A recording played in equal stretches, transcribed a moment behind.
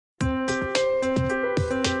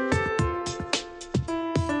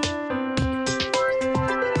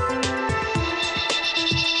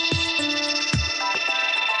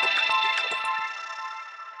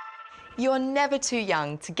You're never too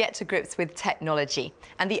young to get to grips with technology,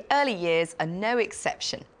 and the early years are no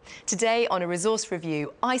exception. Today on a resource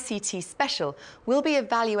review ICT special, we'll be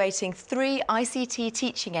evaluating 3 ICT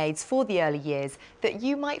teaching aids for the early years that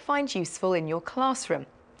you might find useful in your classroom.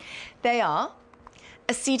 They are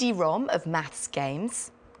a CD-ROM of maths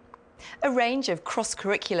games, a range of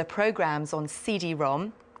cross-curricular programmes on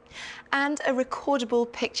CD-ROM, and a recordable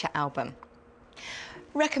picture album.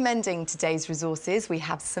 Recommending today's resources, we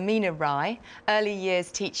have Samina Rai, early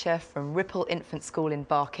years teacher from Ripple Infant School in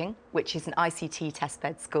Barking, which is an ICT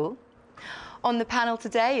testbed school. On the panel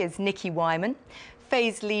today is Nikki Wyman,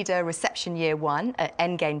 phase leader reception year 1 at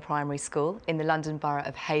Endgame Primary School in the London Borough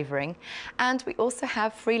of Havering. And we also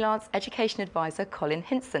have freelance education advisor Colin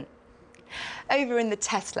Hinson. Over in the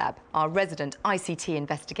test lab, our resident ICT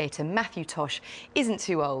investigator Matthew Tosh isn't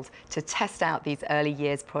too old to test out these early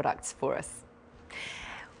years products for us.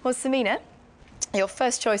 Well, Samina, your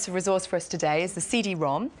first choice of resource for us today is the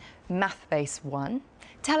CD-ROM, MathBase 1.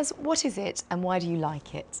 Tell us, what is it and why do you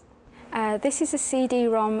like it? This is a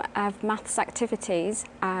CD-ROM of maths activities,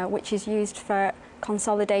 which is used for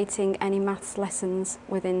consolidating any maths lessons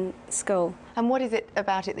within school. And what is it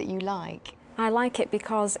about it that you like? I like it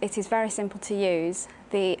because it is very simple to use.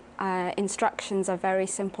 The instructions are very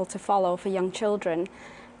simple to follow for young children,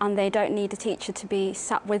 and they don't need a teacher to be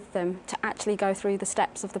sat with them to actually go through the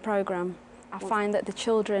steps of the programme. I find that the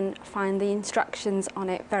children find the instructions on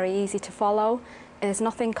it very easy to follow. There's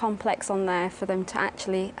nothing complex on there for them to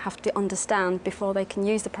actually have to understand before they can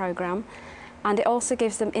use the programme. And it also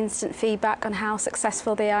gives them instant feedback on how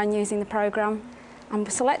successful they are in using the programme. I'm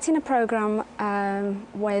selecting a programme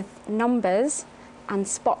with numbers and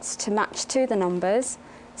spots to match to the numbers.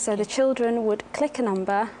 So the children would click a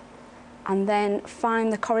number and then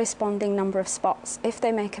find the corresponding number of spots. If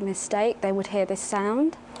they make a mistake, they would hear this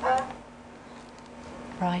sound.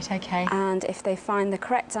 Right, OK. And if they find the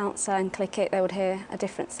correct answer and click it, they would hear a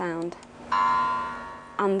different sound.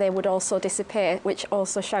 And they would also disappear, which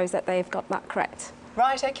also shows that they've got that correct.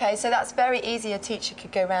 Right, OK, so that's very easy. A teacher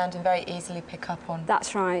could go round and very easily pick up on.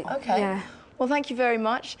 That's right. OK. Yeah. Well, thank you very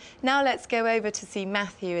much. Now let's go over to see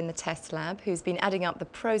Matthew in the test lab, who's been adding up the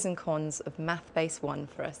pros and cons of MathBase 1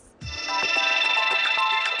 for us.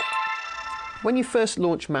 When you first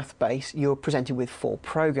launch MathBase, you're presented with 4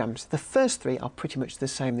 programs. The first 3 are pretty much the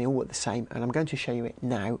same, they all work the same, and I'm going to show you it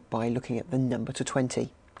now by looking at the number to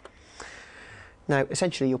 20. Now,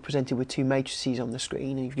 essentially, you're presented with 2 matrices on the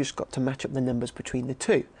screen, and you've just got to match up the numbers between the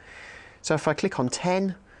 2. So if I click on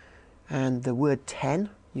 10 and the word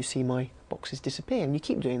 10, you see my boxes disappear, and you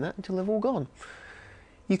keep doing that until they've all gone.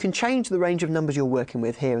 You can change the range of numbers you're working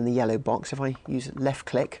with here in the yellow box. If I use left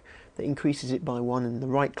click, that increases it by 1, and the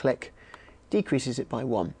right click decreases it by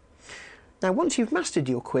 1. Now, once you've mastered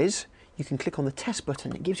your quiz, you can click on the test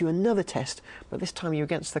button. It gives you another test, but this time you're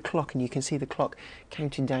against the clock, and you can see the clock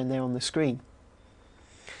counting down there on the screen.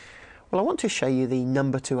 Well, I want to show you the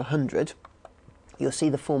number to 100. You'll see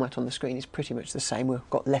the format on the screen is pretty much the same. We've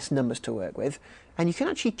got less numbers to work with. And you can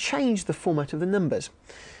actually change the format of the numbers.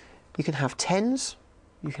 You can have 10s,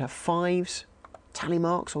 you can have 5s, tally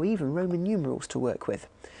marks, or even Roman numerals to work with.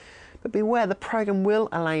 But beware, the programme will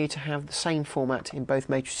allow you to have the same format in both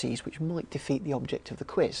matrices, which might defeat the object of the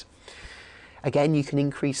quiz. Again, you can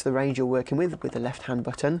increase the range you're working with the left-hand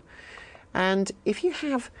button. And if you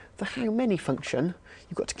have the how many function,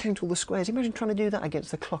 you've got to count all the squares. Imagine trying to do that against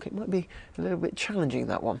the clock. It might be a little bit challenging,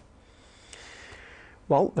 that one.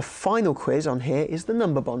 Well, the final quiz on here is the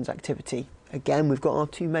number bonds activity. Again, we've got our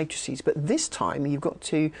 2 matrices, but this time you've got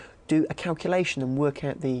to do a calculation and work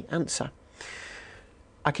out the answer.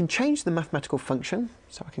 I can change the mathematical function,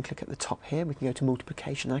 so I can click at the top here. We can go to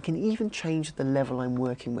multiplication. I can even change the level I'm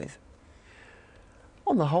working with.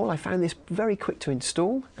 On the whole, I found this very quick to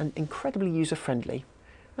install and incredibly user-friendly.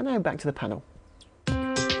 And now back to the panel.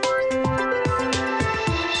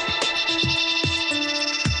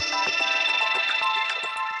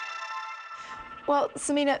 Well,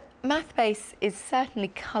 Samina, MathBase is certainly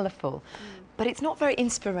colourful, but it's not very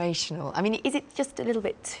inspirational. I mean, is it just a little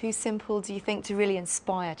bit too simple, do you think, to really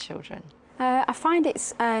inspire children? I find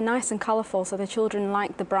it's nice and colourful, so the children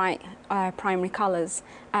like the bright primary colours,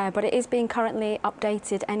 but it is being currently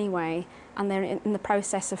updated anyway, and they're in the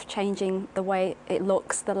process of changing the way it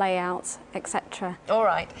looks, the layout, etc. All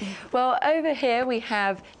right. Well, over here we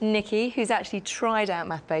have Nikki, who's actually tried out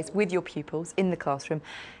MathBase with your pupils in the classroom.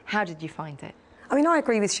 How did you find it? I mean, I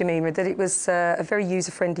agree with Shamima that it was a very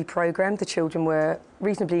user-friendly programme. The children were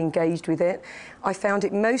reasonably engaged with it. I found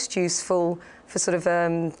it most useful for sort of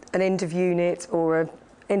an end of unit or an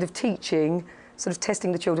end of teaching, sort of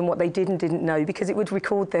testing the children what they did and didn't know, because it would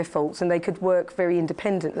record their faults and they could work very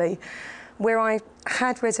independently. Where I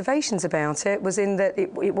had reservations about it was in that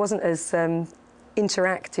it wasn't as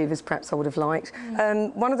interactive as perhaps I would have liked.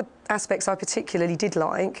 One of the aspects I particularly did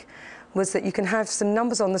like was that you can have some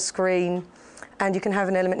numbers on the screen and you can have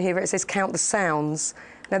an element here where it says count the sounds.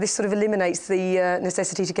 Now this sort of eliminates the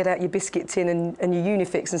necessity to get out your biscuit tin and your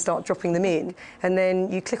Unifix and start dropping them in. And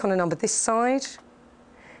then you click on a number this side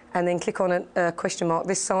and then click on a question mark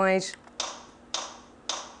this side.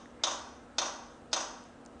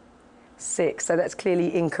 6, so that's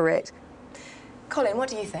clearly incorrect. Colin, what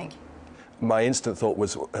do you think? My instant thought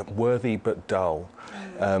was worthy but dull.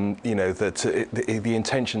 You know, that the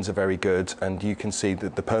intentions are very good and you can see the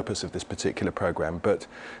purpose of this particular programme, but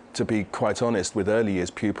to be quite honest, with early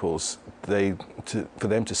years pupils, for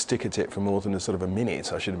them to stick at it for more than a sort of a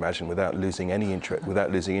minute, I should imagine, without losing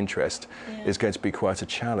interest, is going to be quite a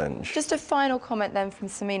challenge. Just a final comment then from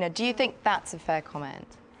Samina. Do you think that's a fair comment?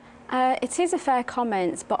 It is a fair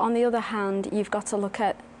comment, but on the other hand, you've got to look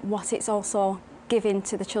at what it's also giving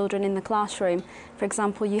to the children in the classroom. For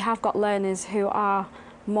example, you have got learners who are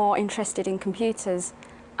more interested in computers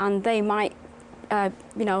and they might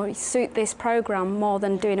you know, suit this programme more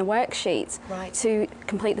than doing a worksheet to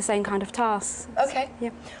complete the same kind of tasks. OK. Yeah.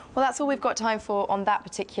 Well, that's all we've got time for on that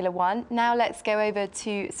particular one. Now let's go over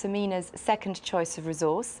to Samina's second choice of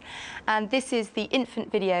resource. And this is the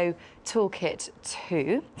Infant Video Toolkit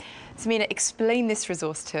 2. Samina, explain this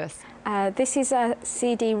resource to us. This is a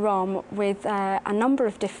CD-ROM with a number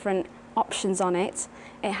of different options on it.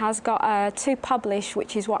 It has got To Publish,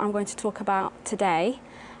 which is what I'm going to talk about today.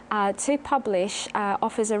 To Publish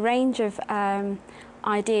offers a range of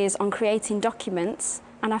ideas on creating documents,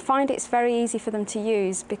 and I find it's very easy for them to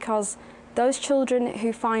use because those children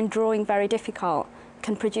who find drawing very difficult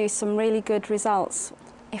can produce some really good results.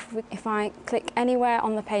 If I click anywhere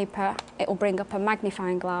on the paper, it will bring up a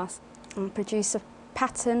magnifying glass and produce a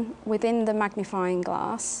pattern within the magnifying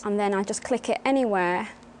glass, and then I just click it anywhere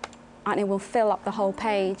and it will fill up the whole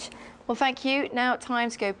page. Well, thank you. Now time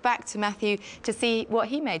to go back to Matthew to see what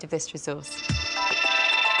he made of this resource.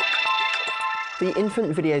 The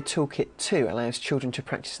Infant Video Toolkit 2 allows children to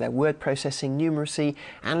practice their word processing, numeracy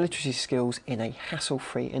and literacy skills in a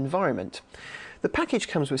hassle-free environment. The package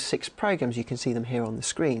comes with 6 programmes, you can see them here on the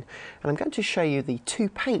screen, and I'm going to show you the To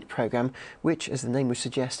Paint programme, which, as the name would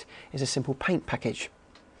suggest, is a simple paint package.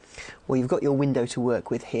 Well, you've got your window to work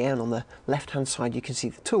with here, and on the left-hand side you can see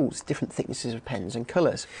the tools, different thicknesses of pens and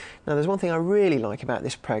colours. Now there's one thing I really like about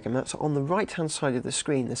this programme, that's on the right-hand side of the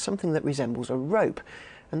screen there's something that resembles a rope,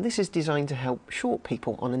 and this is designed to help short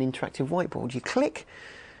people on an interactive whiteboard. You click,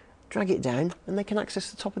 drag it down, and they can access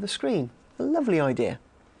the top of the screen. A lovely idea.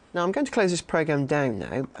 Now I'm going to close this programme down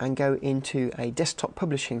now and go into a desktop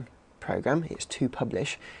publishing programme. It's To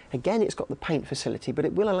Publish. Again, it's got the paint facility, but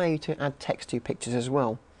it will allow you to add text to pictures as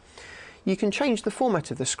well. You can change the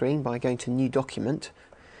format of the screen by going to New Document,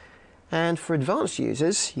 and for advanced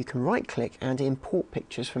users you can right click and import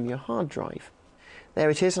pictures from your hard drive. There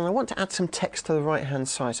it is, and I want to add some text to the right hand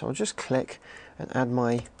side, so I'll just click and add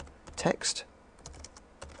my text.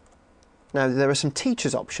 Now there are some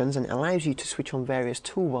teachers options, and it allows you to switch on various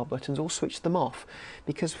toolbar buttons or switch them off,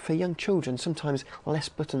 because for young children sometimes less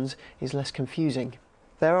buttons is less confusing.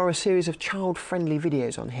 There are a series of child-friendly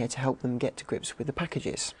videos on here to help them get to grips with the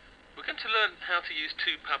packages. We're going to learn how to use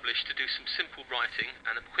To Publish to do some simple writing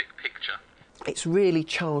and a quick picture. It's really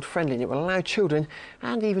child-friendly and it will allow children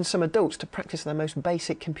and even some adults to practice their most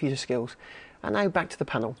basic computer skills. And now back to the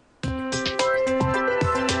panel.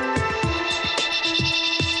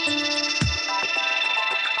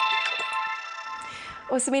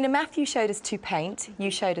 Well, Samina, Matthew showed us To Paint,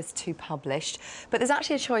 you showed us To Publish, but there's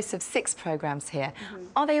actually a choice of 6 programmes here.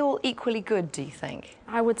 Are they all equally good, do you think?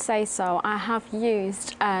 I would say so. I have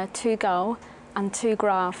used To Go and To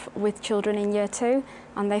Graph with children in Year 2,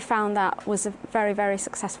 and they found that was a very, very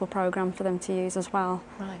successful programme for them to use as well.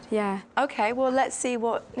 Right. Yeah. OK, well, let's see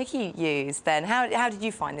what Nikki used then. How did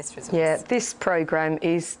you find this resource? Yeah, this programme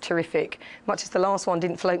is terrific. Much as the last one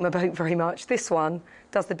didn't float my boat very much, this one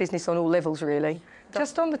does the business on all levels, really.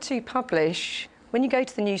 Just on the To Publish, when you go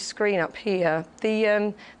to the new screen up here,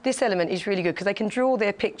 this element is really good because they can draw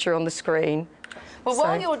their picture on the screen. Well,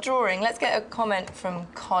 while you're drawing, let's get a comment from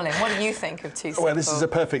Colin. What do you think of Too Simple? Well, this is a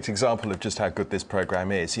perfect example of just how good this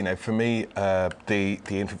programme is. You know, for me, the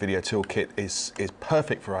Infant Video Toolkit is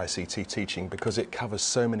perfect for ICT teaching because it covers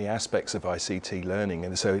so many aspects of ICT learning,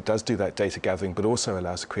 and so it does do that data gathering, but also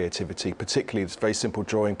allows creativity. Particularly, it's a very simple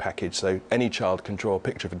drawing package, so any child can draw a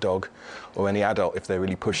picture of a dog, or any adult if they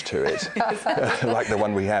really push to it, like the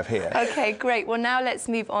one we have here. OK, great. Well, now let's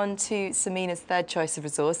move on to Samina's third choice of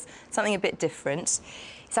resource, something a bit different.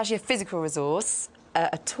 It's actually a physical resource.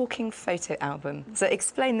 a talking photo album. So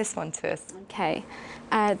explain this one to us. Okay,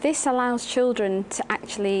 this allows children to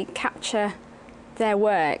actually capture their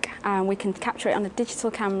work, and we can capture it on a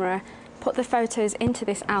digital camera, put the photos into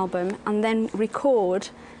this album, and then record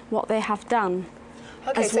what they have done.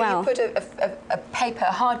 Okay, as so well. you put a paper,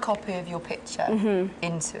 a hard copy of your picture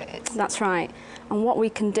into it. That's right. And what we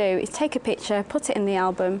can do is take a picture, put it in the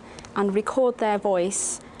album, and record their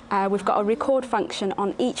voice. We've got a record function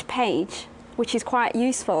on each page, which is quite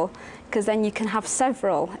useful, because then you can have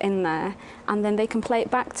several in there, and then they can play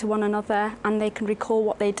it back to one another, and they can recall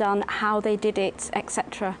what they've done, how they did it,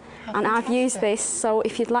 etc. And I've used this, so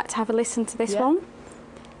if you'd like to have a listen to this one.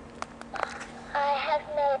 I have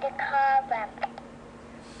made a car ramp.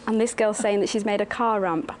 And this girl's saying that she's made a car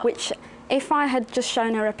ramp, which if I had just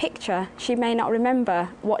shown her a picture, she may not remember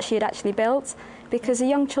what she had actually built, because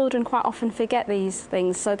young children quite often forget these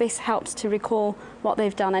things, so this helps to recall what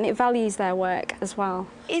they've done, and it values their work as well.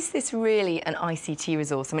 Is this really an ICT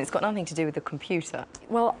resource? I mean, it's got nothing to do with the computer.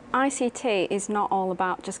 Well, ICT is not all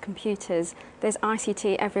about just computers. There's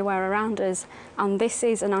ICT everywhere around us, and this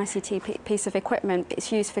is an ICT piece of equipment.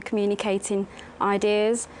 It's used for communicating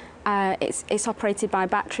ideas. It's operated by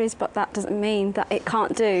batteries, but that doesn't mean that it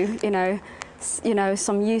can't do,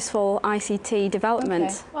 some useful ICT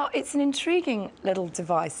development. Okay. Well, it's an intriguing little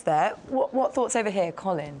device there. What thoughts over here,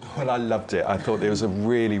 Colin? Well, I loved it. I thought it was a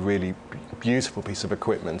really, really beautiful piece of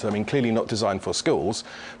equipment. I mean, clearly not designed for schools,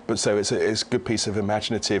 but so it's a good piece of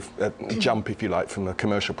imaginative jump, if you like, from a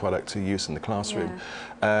commercial product to use in the classroom.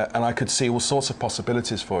 Yeah. And I could see all sorts of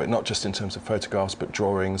possibilities for it, not just in terms of photographs, but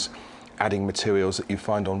drawings, adding materials that you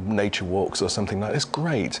find on nature walks or something like that. It's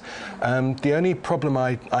great. The only problem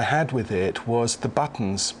I had with it was the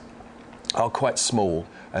buttons are quite small,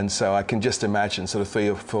 and so I can just imagine sort of 3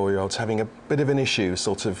 or 4-year-olds having a bit of an issue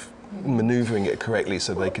sort of manoeuvring it correctly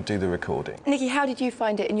so they could do the recording. Nikki, how did you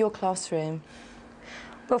find it in your classroom?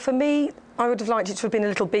 Well, for me, I would have liked it to have been a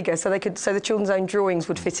little bigger so the children's own drawings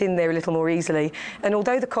would fit in there a little more easily. And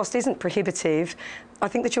although the cost isn't prohibitive, I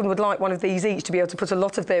think the children would like one of these each to be able to put a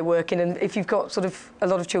lot of their work in. And if you've got sort of a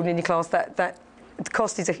lot of children in your class, that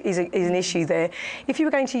cost is an issue there. If you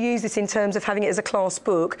were going to use this in terms of having it as a class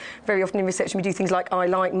book, very often in reception we do things like I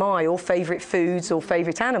like my, or favourite foods or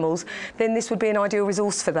favourite animals, then this would be an ideal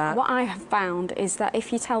resource for that. What I have found is that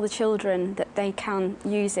if you tell the children that they can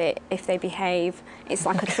use it if they behave, it's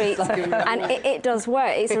like a treat. And it does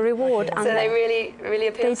work, it's a reward. And so they really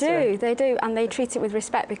appeal to them? They do, and they treat it with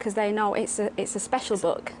respect because they know it's a special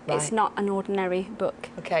book. Right. It's not an ordinary book.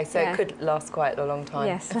 OK, so it could last quite a long time.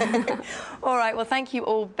 Yes. All right, well, thank you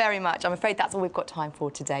all very much. I'm afraid that's all we've got time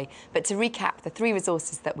for today. But to recap, the 3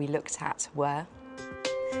 resources that we looked at were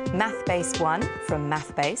Math Base 1 from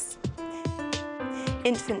Math Base,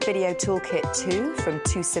 Infant Video Toolkit 2 from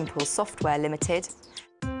Too Simple Software Limited,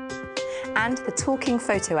 and the Talking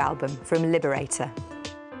Photo Album from Liberator.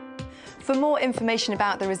 For more information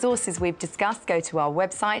about the resources we've discussed, go to our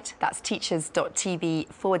website, that's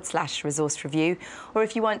teachers.tv/resource review, or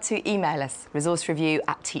if you want to email us,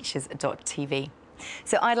 resourcereview@teachers.tv.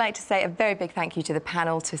 So I'd like to say a very big thank you to the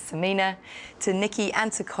panel, to Samina, to Nikki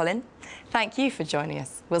and to Colin. Thank you for joining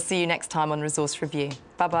us. We'll see you next time on Resource Review.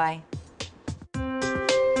 Bye-bye.